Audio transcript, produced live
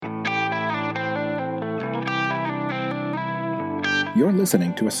You're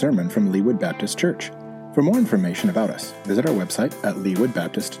listening to a sermon from Leawood Baptist Church. For more information about us, visit our website at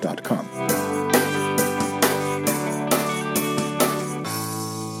leawoodbaptist.com.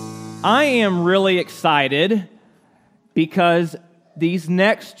 I am really excited because these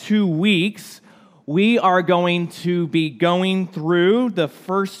next 2 weeks, we are going to be going through the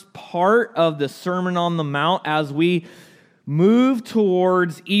first part of the Sermon on the Mount as we move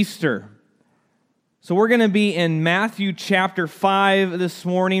towards Easter. So we're going to be in Matthew chapter 5 this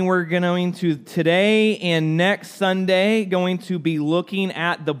morning. We're going to today and next Sunday going to be looking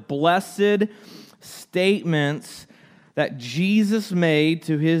at the blessed statements that Jesus made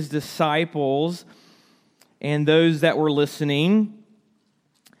to his disciples and those that were listening.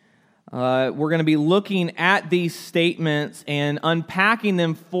 We're going to be looking at these statements and unpacking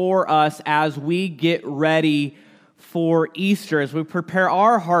them for us as we get ready for Easter, as we prepare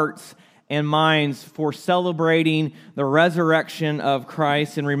our hearts and minds for celebrating the resurrection of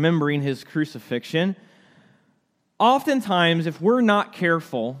Christ and remembering his crucifixion. Oftentimes, if we're not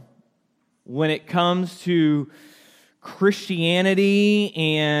careful when it comes to Christianity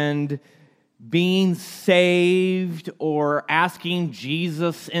and being saved or asking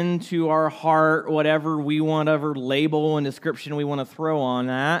Jesus into our heart, whatever label and description we want to throw on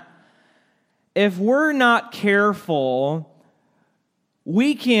that, if we're not careful,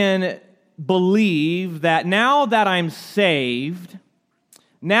 we can believe that now that I'm saved,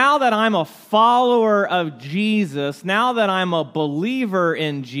 now that I'm a follower of Jesus, now that I'm a believer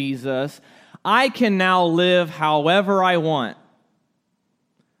in Jesus, I can now live however I want.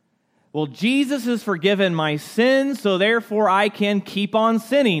 Well, Jesus has forgiven my sins, so therefore I can keep on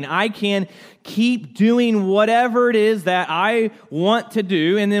sinning. I can keep doing whatever it is that I want to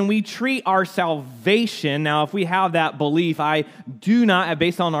do, and then we treat our salvation. Now, if we have that belief, I do not,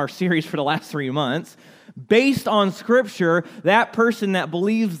 based on our series for the last 3 months, based on Scripture, that person that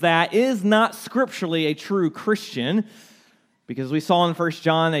believes that is not scripturally a true Christian, because we saw in 1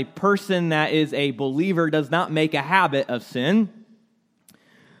 John, a person that is a believer does not make a habit of sin.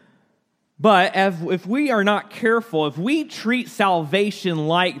 But if we are not careful, if we treat salvation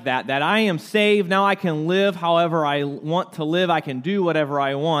like that I am saved, now I can live however I want to live, I can do whatever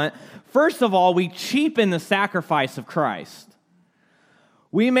I want, first of all, we cheapen the sacrifice of Christ.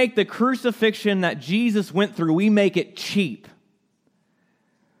 We make the crucifixion that Jesus went through, we make it cheap.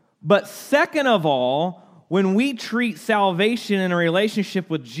 But second of all, when we treat salvation in a relationship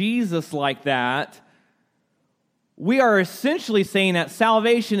with Jesus like that, we are essentially saying that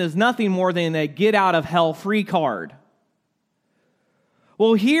salvation is nothing more than a get-out-of-hell-free card.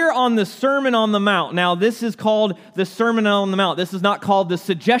 Well, here on the Sermon on the Mount, now this is called the Sermon on the Mount. This is not called the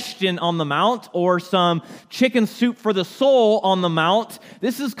Suggestion on the Mount or some chicken soup for the soul on the Mount.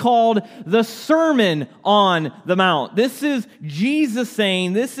 This is called the Sermon on the Mount. This is Jesus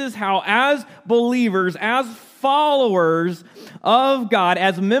saying this is how, as believers, as followers of God,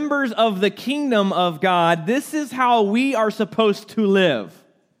 as members of the kingdom of God, this is how we are supposed to live.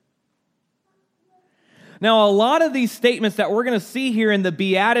 Now, a lot of these statements that we're going to see here in the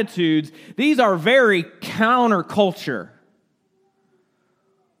Beatitudes, these are very counterculture.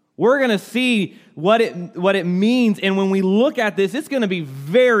 We're going to see what it means, and when we look at this, it's going to be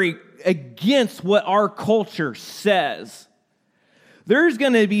very against what our culture says. There's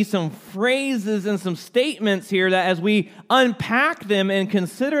going to be some phrases and some statements here that as we unpack them and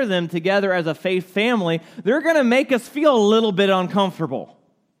consider them together as a faith family, they're going to make us feel a little bit uncomfortable.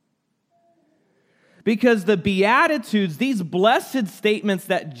 Because the Beatitudes, these blessed statements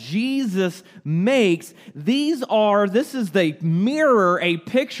that Jesus makes, this is the mirror, a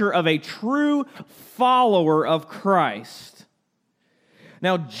picture of a true follower of Christ.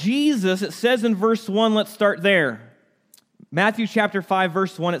 Now, Jesus, it says in verse 1, let's start there. Matthew chapter 5,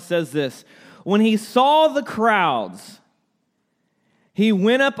 verse 1, it says this: when he saw the crowds, he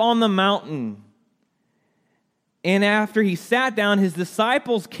went up on the mountain, and after he sat down, his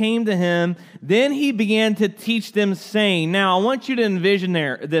disciples came to him. Then he began to teach them, saying, now I want you to envision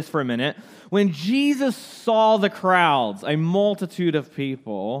this for a minute. When Jesus saw the crowds, a multitude of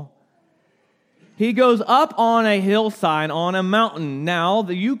people, he goes up on a hillside, on a mountain. Now,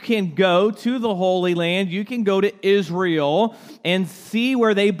 you can go to the Holy Land. You can go to Israel and see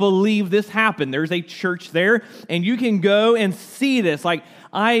where they believe this happened. There's a church there, and you can go and see this. I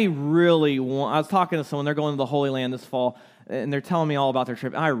was talking to someone, they're going to the Holy Land this fall, and they're telling me all about their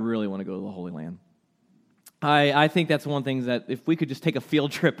trip. I really want to go to the Holy Land. I think that's one thing that if we could just take a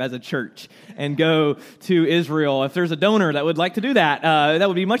field trip as a church and go to Israel, if there's a donor that would like to do that, that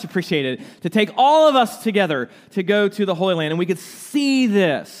would be much appreciated, to take all of us together to go to the Holy Land, and we could see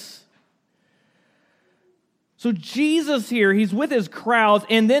this. So Jesus here, he's with his crowds,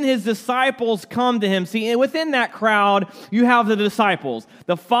 and then his disciples come to him. See, within that crowd, you have the disciples,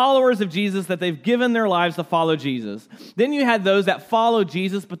 the followers of Jesus that they've given their lives to follow Jesus. Then you had those that followed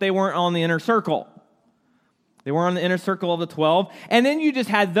Jesus, but they weren't on the inner circle. They weren't on the inner circle of the 12. And then you just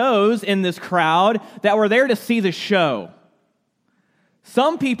had those in this crowd that were there to see the show.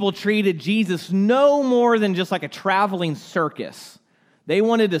 Some people treated Jesus no more than just like a traveling circus. They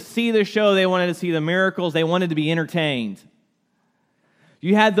wanted to see the show. They wanted to see the miracles. They wanted to be entertained.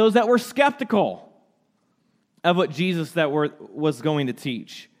 You had those that were skeptical of what Jesus was going to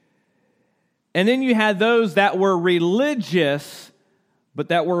teach. And then you had those that were religious, but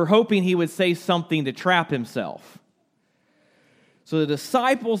that were hoping he would say something to trap himself. So the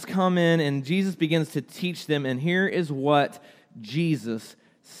disciples come in, and Jesus begins to teach them, and here is what Jesus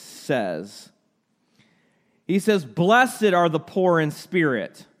says. He says, "Blessed are the poor in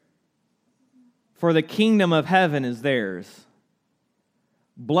spirit, for the kingdom of heaven is theirs.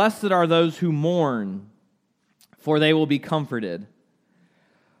 Blessed are those who mourn, for they will be comforted.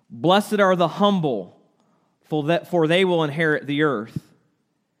 Blessed are the humble, for they will inherit the earth.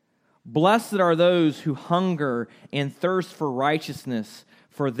 Blessed are those who hunger and thirst for righteousness,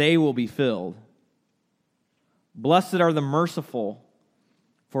 for they will be filled. Blessed are the merciful,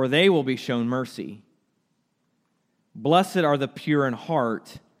 for they will be shown mercy. Blessed are the pure in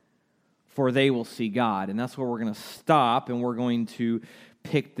heart, for they will see God." And that's where we're going to stop, and we're going to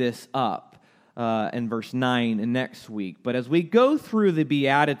pick this up in verse 9 next week. But as we go through the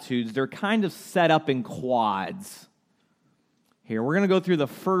Beatitudes, they're kind of set up in quads. Here, we're going to go through the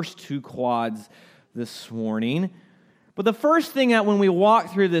first two quads this morning. But the first thing that when we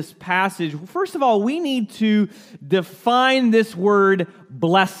walk through this passage, first of all, we need to define this word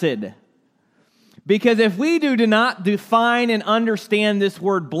blessed. Because if we do not define and understand this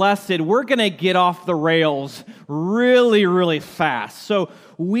word blessed, we're going to get off the rails really, really fast. So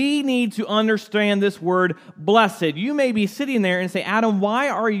we need to understand this word blessed. You may be sitting there and say, "Adam, why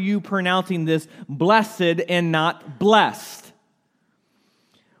are you pronouncing this blessed and not blessed?"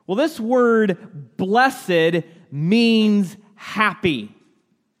 Well, this word blessed means happy.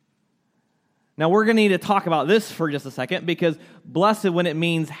 Now, we're going to need to talk about this for just a second, because blessed, when it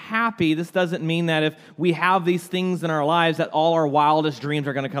means happy, this doesn't mean that if we have these things in our lives that all our wildest dreams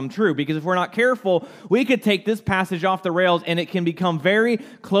are going to come true. Because if we're not careful, we could take this passage off the rails and it can become very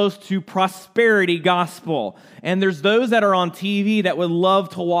close to prosperity gospel. And there's those that are on TV that would love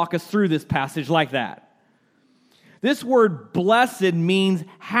to walk us through this passage like that. This word blessed means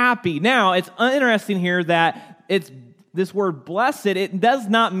happy. Now, it's interesting here that this word blessed, it does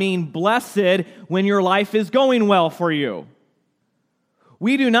not mean blessed when your life is going well for you.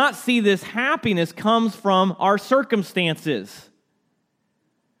 We do not see this happiness comes from our circumstances.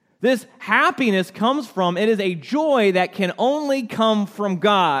 This happiness comes from, it is a joy that can only come from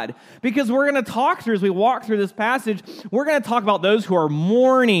God. Because we're going to talk through, as we walk through this passage, we're going to talk about those who are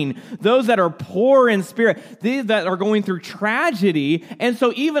mourning, those that are poor in spirit, these that are going through tragedy. And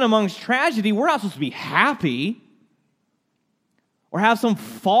so even amongst tragedy, we're not supposed to be happy or have some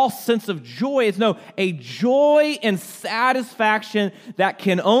false sense of joy. It's a joy and satisfaction that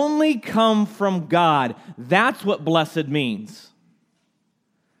can only come from God. That's what blessed means.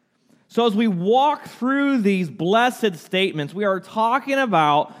 So as we walk through these blessed statements, we are talking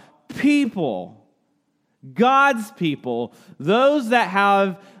about people, God's people, those that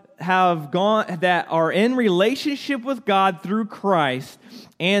have gone, that are in relationship with God through Christ,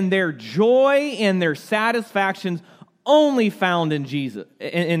 and their joy and their satisfactions only found in Jesus,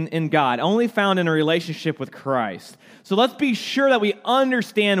 in God, only found in a relationship with Christ. So let's be sure that we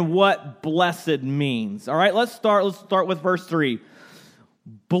understand what blessed means. All right, let's start with verse 3.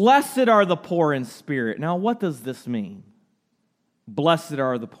 Blessed are the poor in spirit. Now, what does this mean? Blessed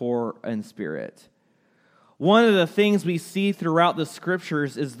are the poor in spirit. One of the things we see throughout the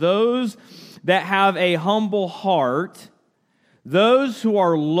scriptures is those that have a humble heart, those who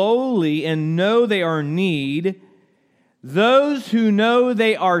are lowly and know they are in need, those who know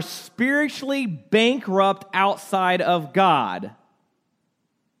they are spiritually bankrupt outside of God.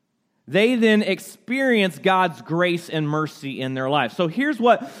 They then experience God's grace and mercy in their life. So here's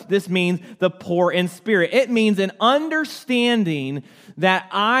what this means, the poor in spirit. It means an understanding that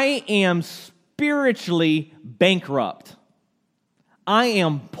I am spiritually bankrupt. I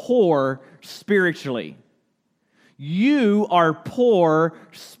am poor spiritually. You are poor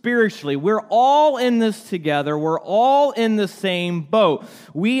spiritually. We're all in this together. We're all in the same boat.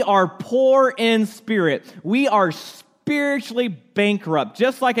 We are poor in spirit. We are spiritually spiritually bankrupt.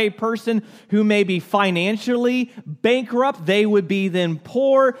 Just like a person who may be financially bankrupt, they would be then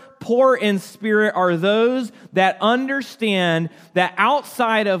poor. Poor in spirit are those that understand that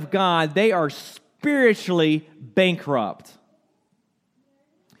outside of God, they are spiritually bankrupt.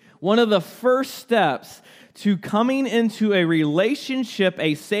 One of the first steps to coming into a relationship,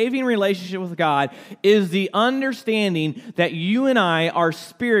 a saving relationship with God, is the understanding that you and I are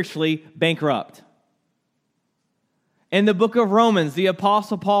spiritually bankrupt. In the book of Romans, the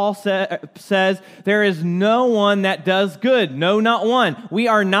Apostle Paul says, there is no one that does good. No, not one. We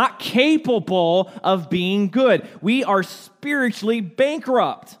are not capable of being good. We are spiritually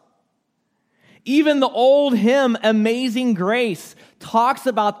bankrupt. Even the old hymn, Amazing Grace, talks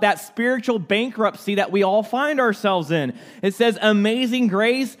about that spiritual bankruptcy that we all find ourselves in. It says, Amazing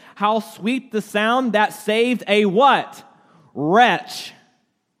Grace, how sweet the sound that saved a what? Wretch.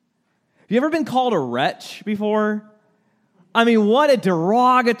 Have you ever been called a wretch before? I mean, what a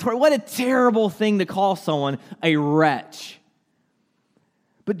derogatory, what a terrible thing to call someone a wretch.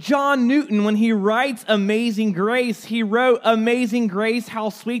 But John Newton, when he writes Amazing Grace, he wrote, Amazing Grace, how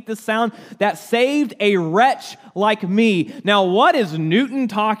sweet the sound that saved a wretch like me. Now, what is Newton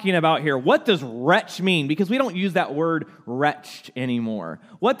talking about here? What does wretch mean? Because we don't use that word wretched anymore.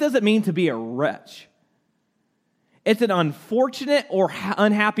 What does it mean to be a wretch? It's an unfortunate or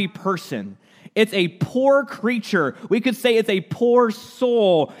unhappy person. It's a poor creature. We could say it's a poor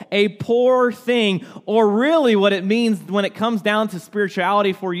soul, a poor thing, or really what it means when it comes down to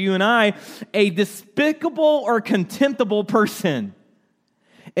spirituality for you and I, a despicable or contemptible person.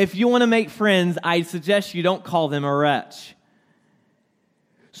 If you want to make friends, I suggest you don't call them a wretch.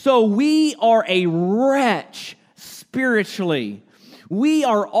 So we are a wretch spiritually. We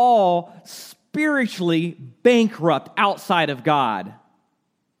are all spiritually bankrupt outside of God.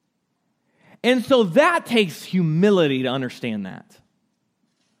 And so that takes humility to understand that.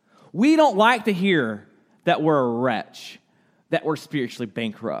 We don't like to hear that we're a wretch, that we're spiritually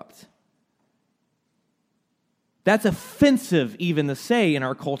bankrupt. That's offensive even to say in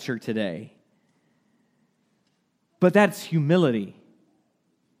our culture today. But that's humility.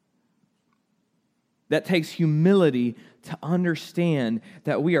 That takes humility to understand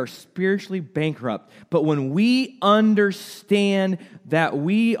that we are spiritually bankrupt. But when we understand that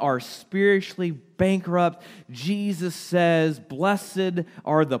we are spiritually bankrupt, Jesus says, "Blessed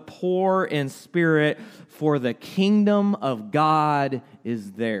are the poor in spirit, for the kingdom of God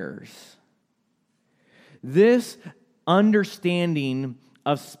is theirs." This understanding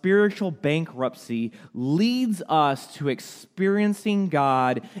of spiritual bankruptcy leads us to experiencing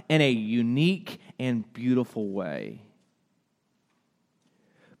God in a unique and beautiful way.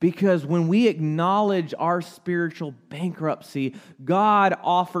 Because when we acknowledge our spiritual bankruptcy, God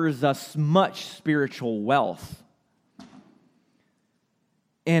offers us much spiritual wealth.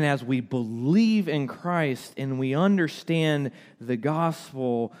 And as we believe in Christ and we understand the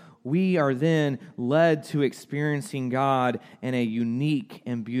gospel, we are then led to experiencing God in a unique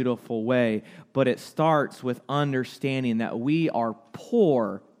and beautiful way. But it starts with understanding that we are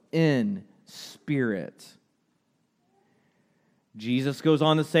poor in spirit. Jesus goes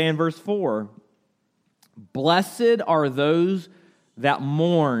on to say in verse 4, "Blessed are those that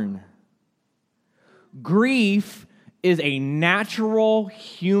mourn." Grief is a natural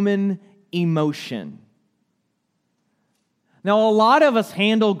human emotion. Now, a lot of us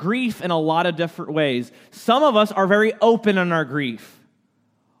handle grief in a lot of different ways. Some of us are very open in our grief.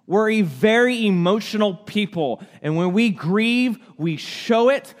 We're a very emotional people. And when we grieve, we show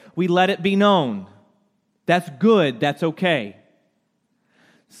it, we let it be known. That's good, that's okay.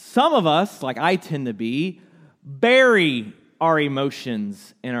 Some of us, like I tend to be, bury our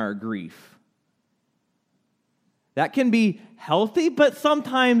emotions in our grief. That can be healthy, but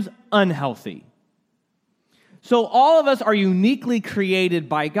sometimes unhealthy. So all of us are uniquely created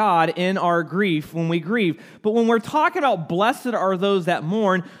by God in our grief when we grieve. But when we're talking about blessed are those that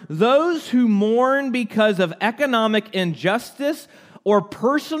mourn, those who mourn because of economic injustice or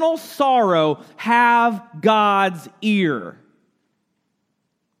personal sorrow have God's ear.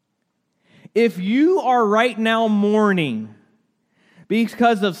 If you are right now mourning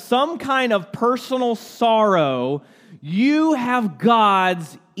because of some kind of personal sorrow, you have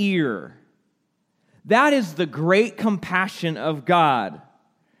God's ear. That is the great compassion of God.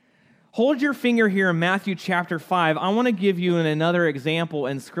 Hold your finger here in Matthew chapter 5. I want to give you another example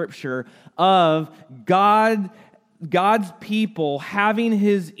in Scripture of God's people having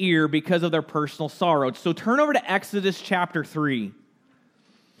His ear because of their personal sorrow. So turn over to Exodus chapter 3.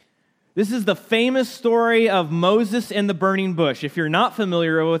 This is the famous story of Moses and the burning bush. If you're not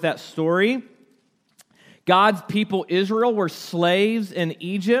familiar with that story, God's people, Israel, were slaves in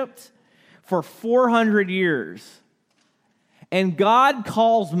Egypt for 400 years. And God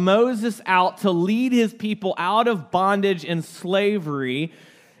calls Moses out to lead his people out of bondage and slavery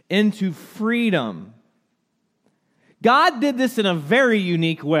into freedom. God did this in a very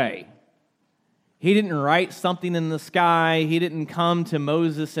unique way. He didn't write something in the sky. He didn't come to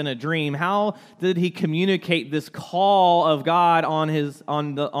Moses in a dream. How did he communicate this call of God on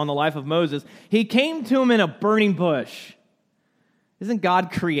the life of Moses? He came to him in a burning bush. Isn't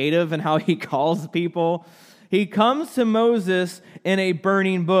God creative in how he calls people? He comes to Moses in a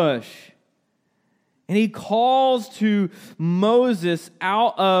burning bush. And he calls to Moses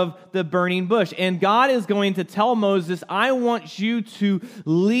out of the burning bush. And God is going to tell Moses, I want you to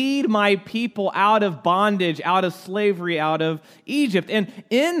lead my people out of bondage, out of slavery, out of Egypt. And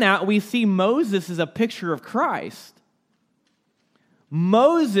in that, we see Moses as a picture of Christ.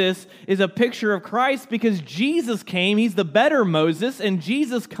 Moses is a picture of Christ because Jesus came. He's the better Moses, and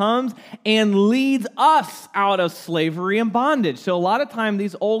Jesus comes and leads us out of slavery and bondage. So a lot of time,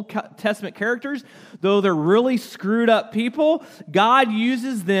 these Old Testament characters, though they're really screwed up people, God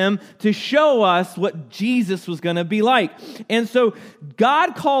uses them to show us what Jesus was going to be like. And so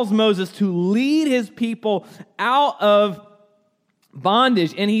God calls Moses to lead his people out of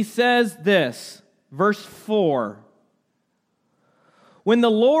bondage. And he says this, verse 4. When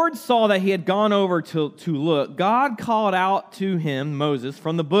the Lord saw that he had gone over to look, God called out to him, Moses,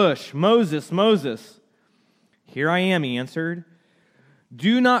 from the bush, Moses, Moses. Here I am, he answered.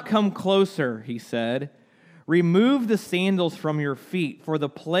 Do not come closer, he said. Remove the sandals from your feet, for the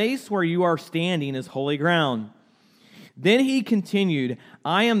place where you are standing is holy ground. Then he continued,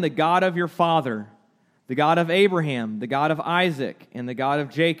 I am the God of your father, the God of Abraham, the God of Isaac, and the God of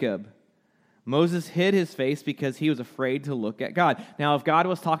Jacob. Moses hid his face because he was afraid to look at God. Now, if God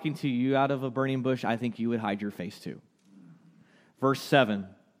was talking to you out of a burning bush, I think you would hide your face too. Verse 7.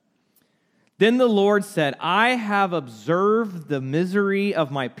 Then the Lord said, I have observed the misery of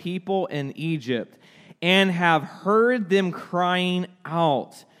my people in Egypt and have heard them crying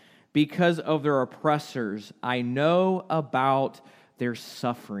out because of their oppressors. I know about their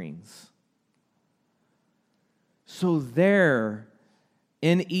sufferings. So there,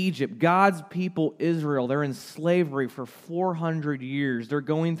 in Egypt, God's people, Israel, they're in slavery for 400 years. They're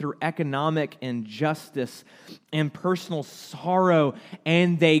going through economic injustice and personal sorrow,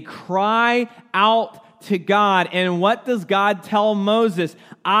 and they cry out to God. And what does God tell Moses?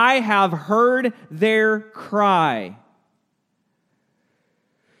 I have heard their cry.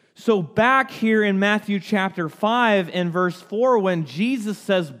 So back here in Matthew chapter 5 and verse 4, when Jesus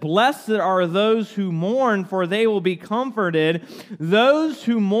says, blessed are those who mourn, for they will be comforted. Those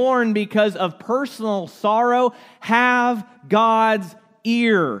who mourn because of personal sorrow have God's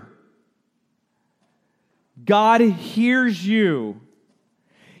ear. God hears you.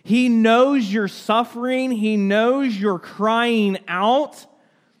 He knows you're suffering. He knows you're crying out.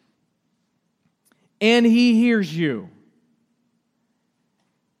 And He hears you.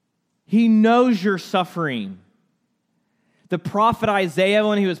 He knows you're suffering. The prophet Isaiah,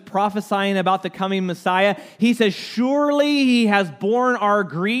 when he was prophesying about the coming Messiah, he says, surely He has borne our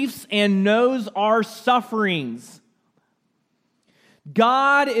griefs and knows our sufferings.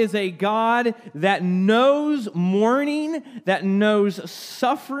 God is a God that knows mourning, that knows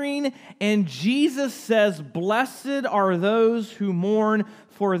suffering, and Jesus says, blessed are those who mourn,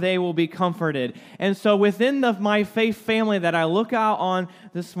 for they will be comforted. And so within my faith family that I look out on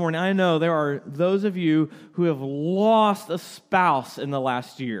this morning, I know there are those of you who have lost a spouse in the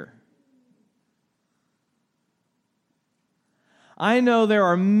last year. I know there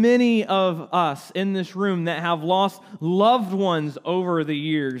are many of us in this room that have lost loved ones over the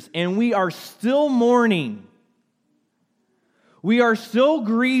years, and we are still mourning. We are still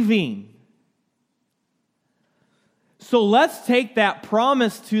grieving. So let's take that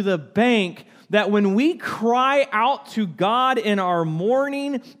promise to the bank that when we cry out to God in our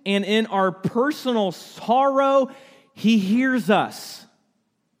mourning and in our personal sorrow, He hears us.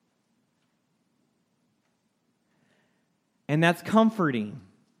 And that's comforting.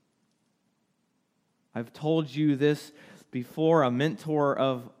 I've told you this before. A mentor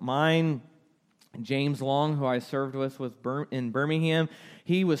of mine, James Long, who I served with in Birmingham,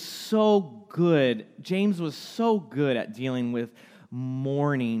 he was so good. James was so good at dealing with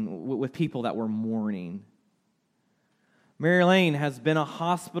mourning, with people that were mourning. Mary Lane has been a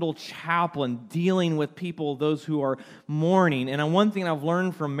hospital chaplain dealing with people, those who are mourning. And one thing I've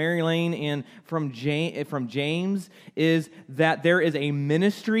learned from Mary Lane and from James is that there is a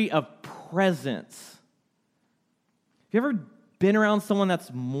ministry of presence. Have you ever been around someone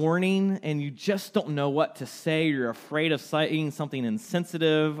that's mourning and you just don't know what to say? You're afraid of saying something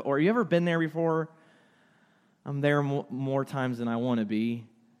insensitive. Or you ever been there before? I'm there more times than I want to be.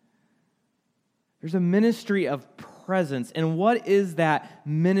 There's a ministry of presence. And what is that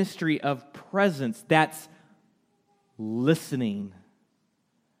ministry of presence? That's listening.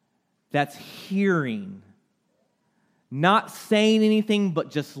 That's hearing. Not saying anything,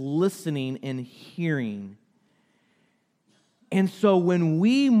 but just listening and hearing. And so when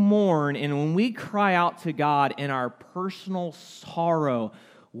we mourn and when we cry out to God in our personal sorrow,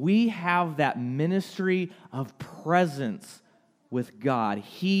 we have that ministry of presence with God.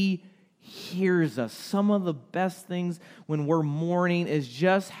 He hears us. Some of the best things when we're mourning is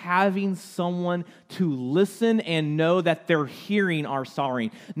just having someone to listen and know that they're hearing our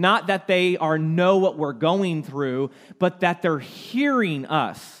sorrowing. Not that they know what we're going through, but that they're hearing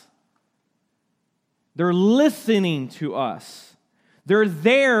us. They're listening to us. They're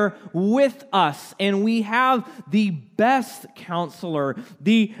there with us, and we have the best counselor,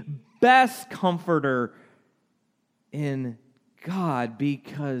 the best comforter in God,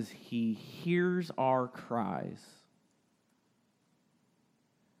 because He hears our cries.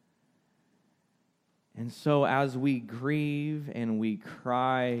 And so as we grieve and we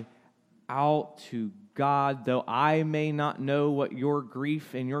cry out to God, though I may not know what your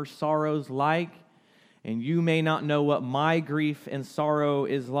grief and your sorrow's like, and you may not know what my grief and sorrow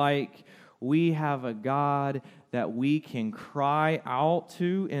is like, we have a God that we can cry out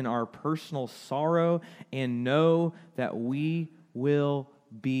to in our personal sorrow and know that we will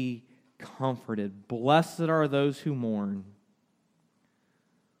be comforted. Blessed are those who mourn,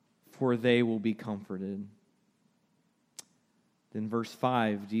 for they will be comforted. Then verse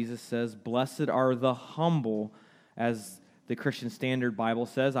 5, Jesus says, blessed are the humble, as the Christian Standard Bible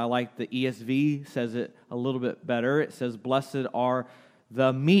says. I like the ESV says it a little bit better. It says, blessed are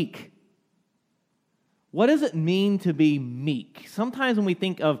the meek. What does it mean to be meek? Sometimes when we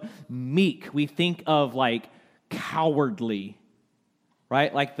think of meek, we think of like cowardly,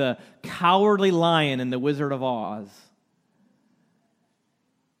 right? Like the cowardly lion in The Wizard of Oz.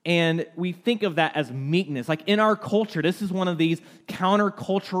 And we think of that as meekness. Like in our culture, this is one of these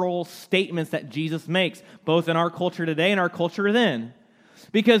countercultural statements that Jesus makes, both in our culture today and our culture then.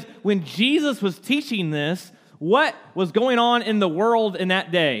 Because when Jesus was teaching this, what was going on in the world in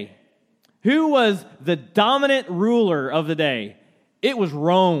that day? Who was the dominant ruler of the day? It was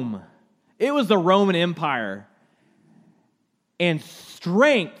Rome. It was the Roman Empire. And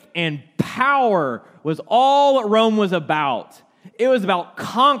strength and power was all what Rome was about. It was about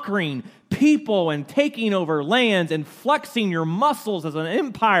conquering people and taking over lands and flexing your muscles as an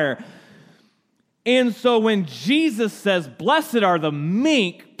empire. And so when Jesus says, blessed are the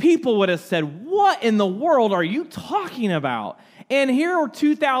meek, people would have said, what in the world are you talking about? And here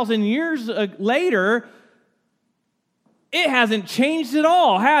 2,000 years later, it hasn't changed at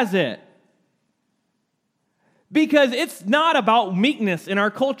all, has it? Because it's not about meekness in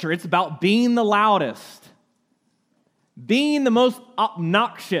our culture. It's about being the loudest, being the most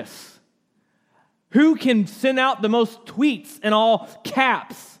obnoxious, who can send out the most tweets in all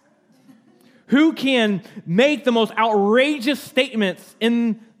caps, who can make the most outrageous statements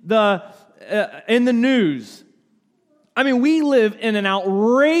in the news. I mean, we live in an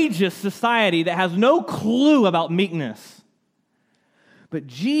outrageous society that has no clue about meekness. But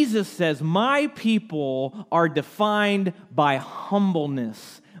Jesus says, my people are defined by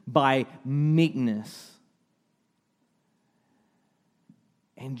humbleness, by meekness.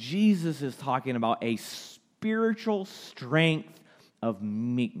 And Jesus is talking about a spiritual strength of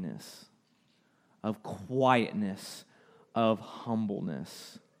meekness, of quietness, of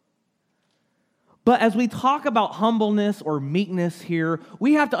humbleness. But as we talk about humbleness or meekness here,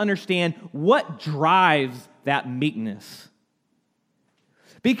 we have to understand what drives that meekness.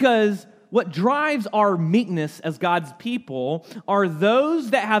 Because what drives our meekness as God's people are those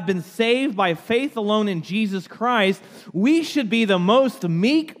that have been saved by faith alone in Jesus Christ. We should be the most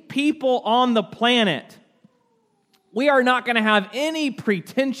meek people on the planet. We are not going to have any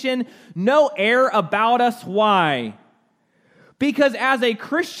pretension, no air about us. Why? Because as a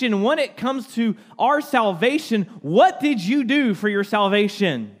Christian, when it comes to our salvation, what did you do for your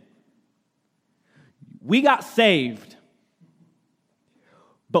salvation? We got saved.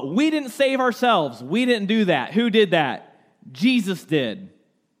 But we didn't save ourselves. We didn't do that. Who did that? Jesus did.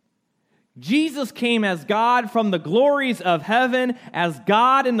 Jesus came as God from the glories of heaven, as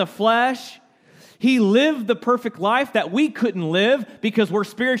God in the flesh. He lived the perfect life that we couldn't live because we're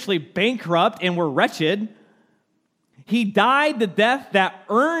spiritually bankrupt and we're wretched. He died the death that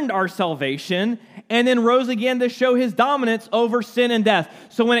earned our salvation, and then rose again to show his dominance over sin and death.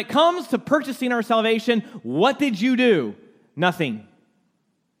 So when it comes to purchasing our salvation, what did you do? Nothing.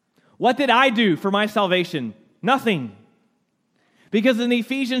 What did I do for my salvation? Nothing. Because in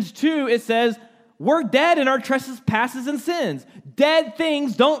Ephesians 2, it says, we're dead in our trespasses and sins. Dead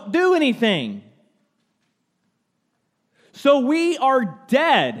things don't do anything. So we are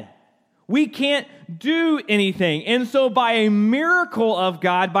dead. We can't do anything. And so by a miracle of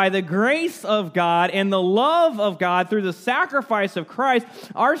God, by the grace of God and the love of God through the sacrifice of Christ,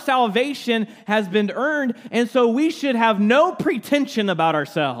 our salvation has been earned. And so we should have no pretension about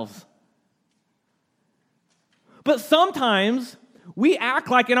ourselves. But sometimes we act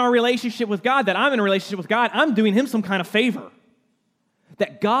like in our relationship with God, that I'm in a relationship with God, I'm doing him some kind of favor.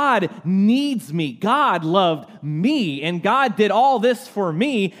 That God needs me, God loved me, and God did all this for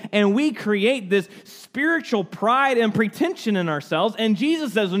me, and we create this spiritual pride and pretension in ourselves, and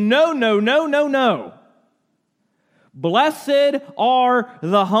Jesus says, no, no, no, no, no. Blessed are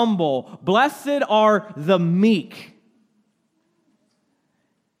the humble, blessed are the meek.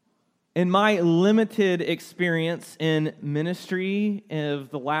 In my limited experience in ministry of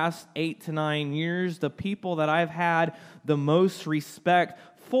the last 8 to 9 years, the people that I've had the most respect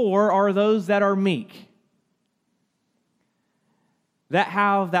for are those that are meek, that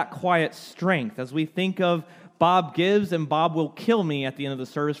have that quiet strength. As we think of Bob Gibbs, and Bob will kill me at the end of the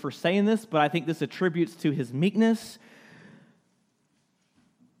service for saying this, but I think this attributes to his meekness.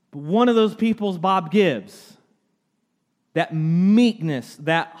 But one of those people is Bob Gibbs. That meekness,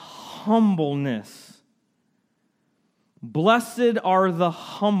 that humbleness. Blessed are the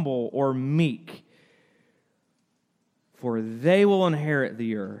humble or meek, for they will inherit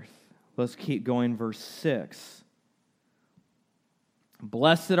the earth. Let's keep going, verse 6.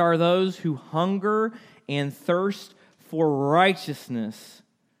 Blessed are those who hunger and thirst for righteousness,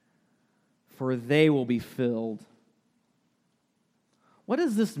 for they will be filled. What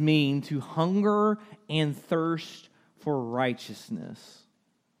does this mean to hunger and thirst for righteousness?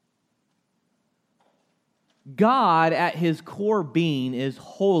 God, at his core being, is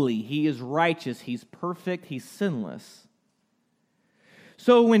holy. He is righteous. He's perfect. He's sinless.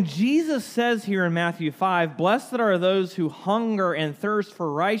 So when Jesus says here in Matthew 5, blessed are those who hunger and thirst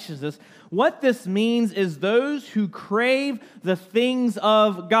for righteousness, what this means is those who crave the things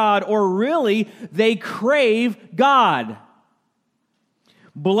of God, or really, they crave God.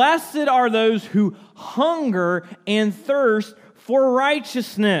 Blessed are those who hunger and thirst for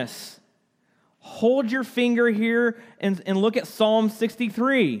righteousness. Hold your finger here and look at Psalm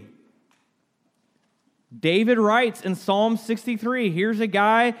 63. David writes in Psalm 63, here's a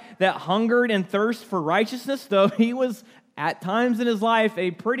guy that hungered and thirsted for righteousness, though he was at times in his life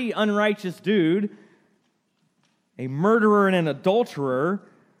a pretty unrighteous dude, a murderer and an adulterer.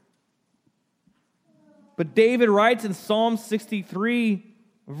 But David writes in Psalm 63,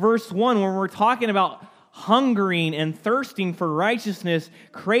 verse 1, when we're talking about hungering and thirsting for righteousness,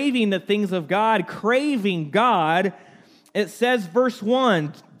 craving the things of God, craving God, it says, verse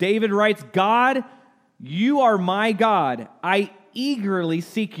 1, David writes, God, you are my God. I eagerly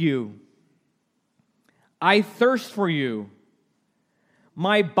seek you. I thirst for you.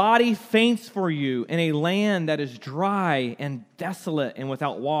 My body faints for you in a land that is dry and desolate and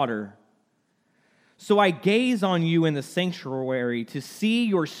without water. So I gaze on you in the sanctuary to see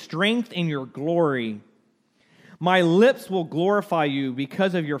your strength and your glory. My lips will glorify you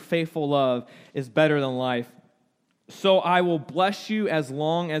because of your faithful love is better than life. So I will bless you as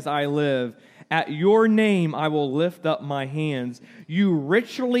long as I live. At your name I will lift up my hands. You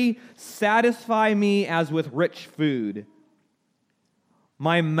richly satisfy me as with rich food.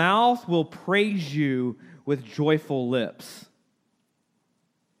 My mouth will praise you with joyful lips.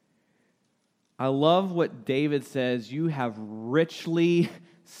 I love what David says, you have richly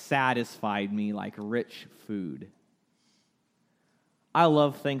satisfied me like rich food. I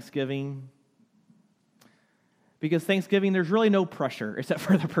love Thanksgiving because Thanksgiving, there's really no pressure except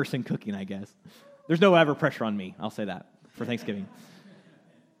for the person cooking, I guess. There's no ever pressure on me, I'll say that, for Thanksgiving.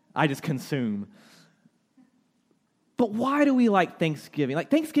 I just consume. But why do we like Thanksgiving? Like,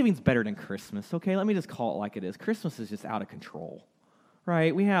 Thanksgiving's better than Christmas, okay? Let me just call it like it is. Christmas is just out of control,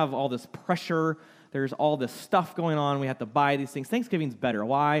 right? We have all this pressure. There's all this stuff going on. We have to buy these things. Thanksgiving's better.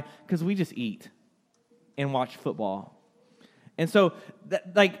 Why? Because we just eat and watch football. And so,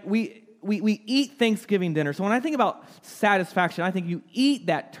 we eat Thanksgiving dinner. So when I think about satisfaction, I think you eat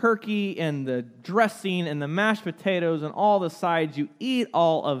that turkey and the dressing and the mashed potatoes and all the sides. You eat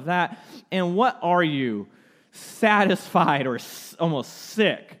all of that. And what are you? Satisfied or almost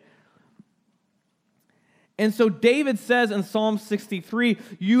sick. And so David says in Psalm 63,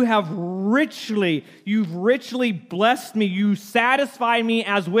 you've richly blessed me. You satisfy me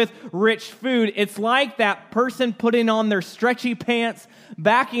as with rich food. It's like that person putting on their stretchy pants,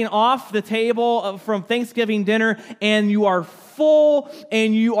 backing off the table from Thanksgiving dinner, and you are full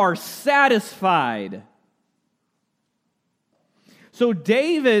and you are satisfied. So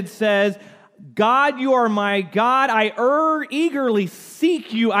David says, God, you are my God. I eagerly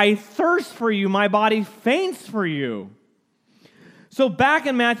seek you. I thirst for you. My body faints for you. So back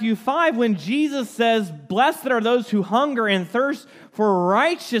in Matthew 5, when Jesus says, blessed are those who hunger and thirst for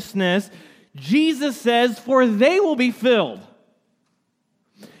righteousness, Jesus says, for they will be filled.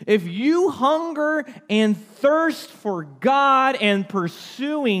 If you hunger and thirst for God and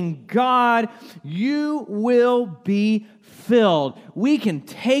pursuing God, you will be filled. We can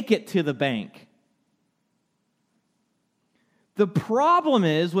take it to the bank. The problem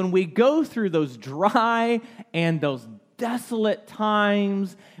is when we go through those dry and those desolate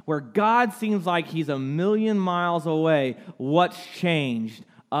times where God seems like He's a million miles away, what's changed?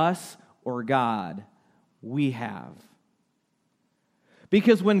 Us or God? We have.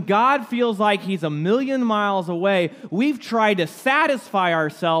 Because when God feels like He's a million miles away, we've tried to satisfy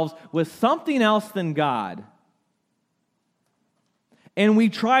ourselves with something else than God. And we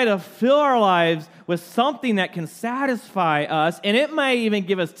try to fill our lives with something that can satisfy us, and it may even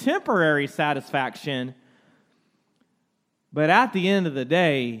give us temporary satisfaction. But at the end of the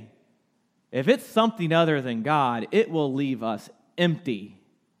day, if it's something other than God, it will leave us empty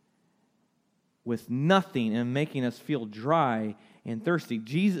with nothing and making us feel dry and thirsty.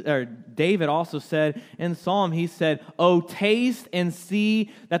 David also said in Psalm, he said, "Oh, taste and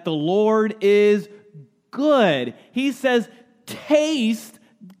see that the Lord is good." He says, taste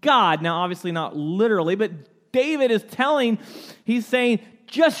God. Now, obviously not literally, but David is he's saying,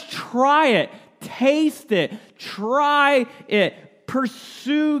 just try it, taste it, try it,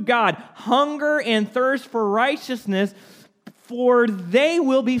 pursue God, hunger and thirst for righteousness, for they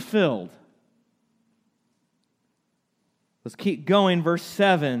will be filled. Let's keep going, verse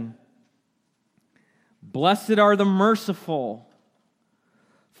 7. Blessed are the merciful,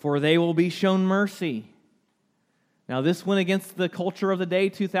 for they will be shown mercy. Now, this went against the culture of the day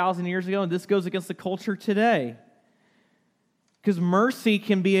 2,000 years ago, and this goes against the culture today. Because mercy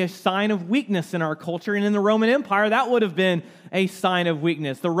can be a sign of weakness in our culture, and in the Roman Empire, that would have been a sign of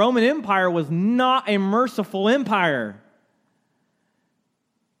weakness. The Roman Empire was not a merciful empire.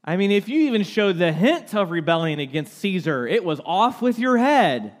 I mean, if you even showed the hint of rebellion against Caesar, it was off with your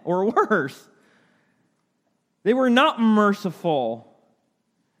head, or worse. They were not merciful.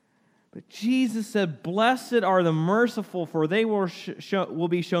 But Jesus said, blessed are the merciful, for they will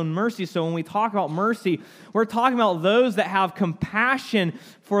be shown mercy. So when we talk about mercy, we're talking about those that have compassion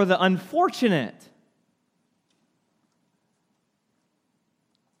for the unfortunate.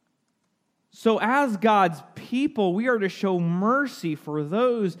 So as God's people, we are to show mercy for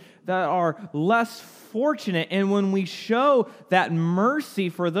those that are less fortunate. And when we show that mercy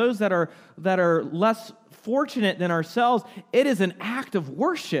for those that are less fortunate than ourselves, it is an act of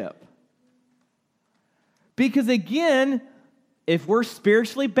worship. Because again, if we're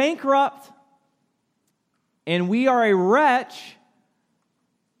spiritually bankrupt and we are a wretch,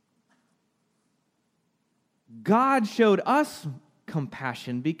 God showed us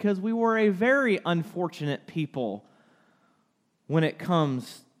compassion because we were a very unfortunate people when it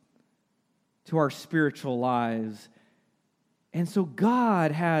comes to our spiritual lives. And so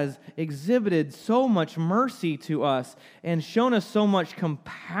God has exhibited so much mercy to us and shown us so much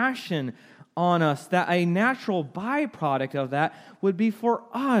compassion on us that a natural byproduct of that would be for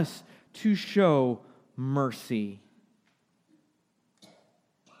us to show mercy.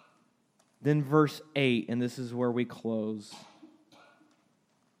 Then verse 8, and this is where we close.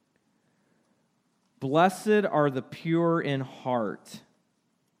 Blessed are the pure in heart,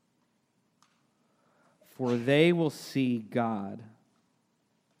 for they will see God.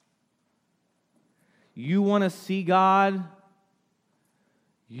 You want to see God?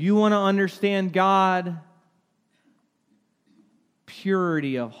 You want to understand God?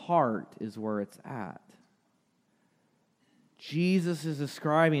 Purity of heart is where it's at. Jesus is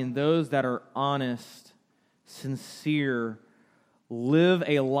describing those that are honest, sincere, live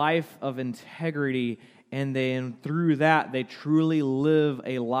a life of integrity, and then through that they truly live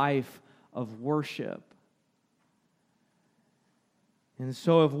a life of worship. And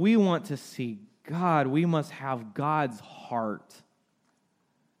so if we want to see God, we must have God's heart.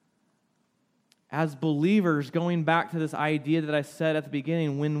 as believers, going back to this idea that I said at the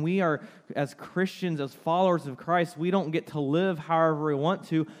beginning, when we are, as Christians, as followers of Christ, we don't get to live however we want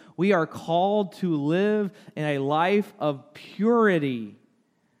to. We are called to live in a life of purity,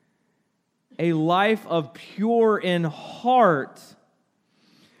 a life of pure in heart.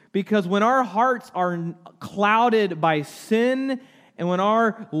 Because when our hearts are clouded by sin, and when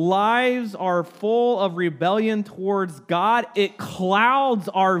our lives are full of rebellion towards God, it clouds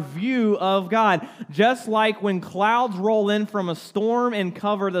our view of God. Just like when clouds roll in from a storm and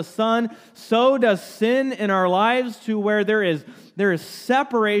cover the sun, so does sin in our lives to where there is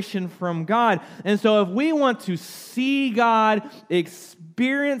separation from God. And so if we want to see God,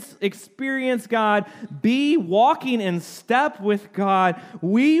 experience God, be walking in step with God,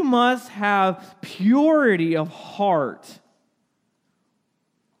 we must have purity of heart.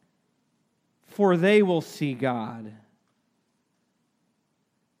 For they will see God.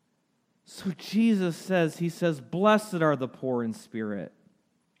 So Jesus says, he says, blessed are the poor in spirit,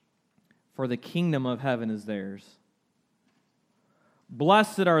 for the kingdom of heaven is theirs.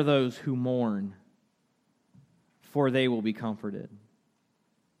 Blessed are those who mourn, for they will be comforted.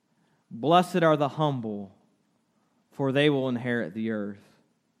 Blessed are the humble, for they will inherit the earth.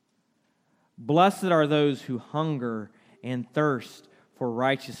 Blessed are those who hunger and thirst for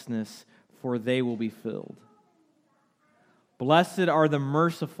righteousness, for they will be filled. Blessed are the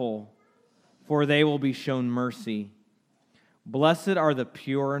merciful, for they will be shown mercy. Blessed are the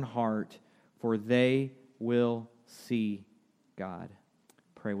pure in heart, for they will see God.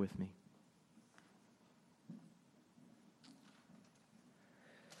 Pray with me.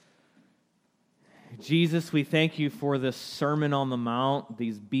 Jesus, we thank you for this Sermon on the Mount,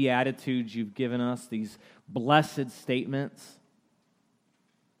 these Beatitudes you've given us, these blessed statements.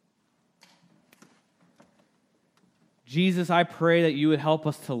 Jesus, I pray that you would help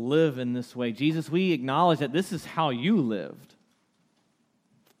us to live in this way. Jesus, we acknowledge that this is how you lived.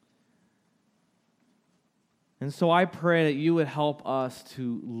 And so I pray that you would help us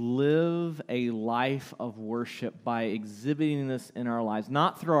to live a life of worship by exhibiting this in our lives,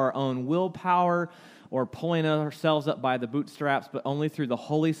 not through our own willpower or pulling ourselves up by the bootstraps, but only through the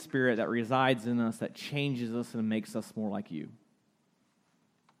Holy Spirit that resides in us, that changes us and makes us more like you.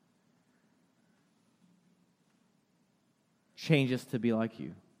 Change us to be like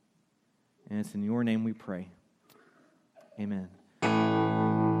you. And it's in your name we pray. Amen.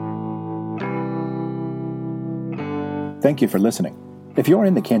 Thank you for listening. If you're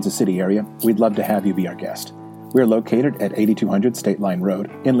in the Kansas City area, we'd love to have you be our guest. We're located at 8200 State Line Road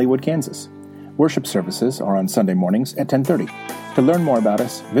in Leawood, Kansas. Worship services are on Sunday mornings at 10:30. To learn more about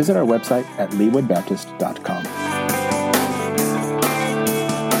us, visit our website at leawoodbaptist.com.